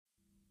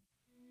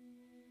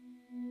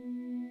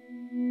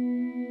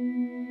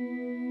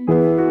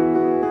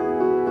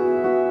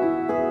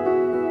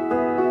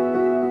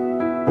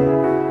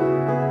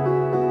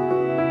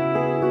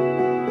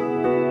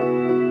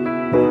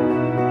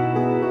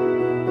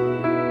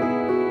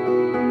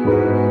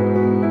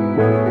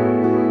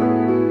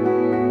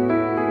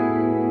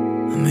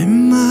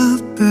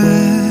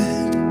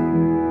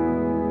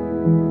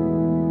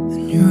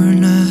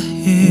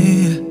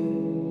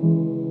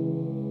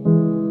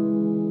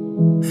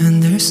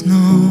There's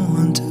no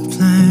one to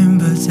blame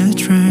but the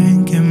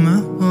drink in my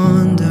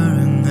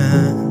wandering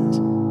eyes.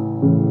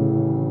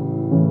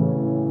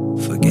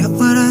 Forget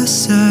what I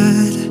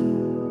said,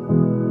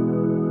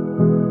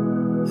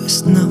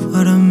 it's not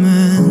what I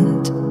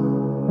meant.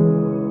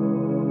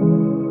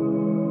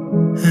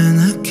 And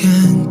I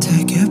can't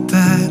take it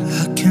back,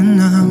 I can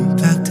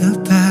unpack the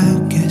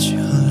baggage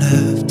you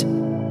left.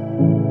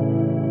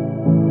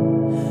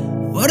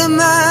 What am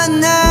I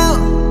now?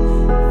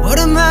 What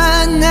am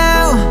I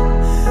now?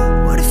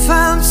 What if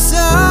I'm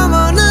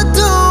someone I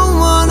don't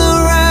want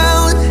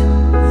around?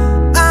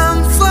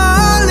 I'm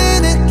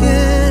falling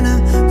again,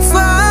 I'm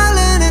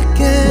falling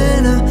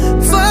again,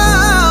 I'm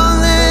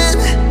falling.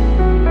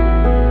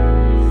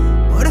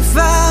 What if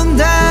I'm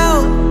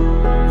down?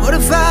 What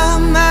if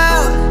I'm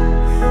out?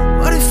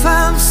 What if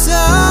I'm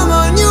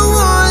someone you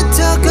won't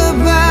talk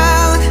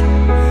about?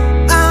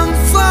 I'm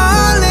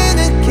falling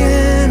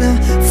again,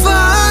 I'm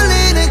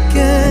falling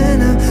again,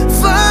 I'm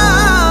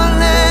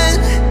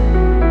falling.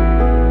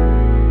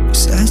 You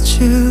said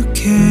you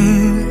care,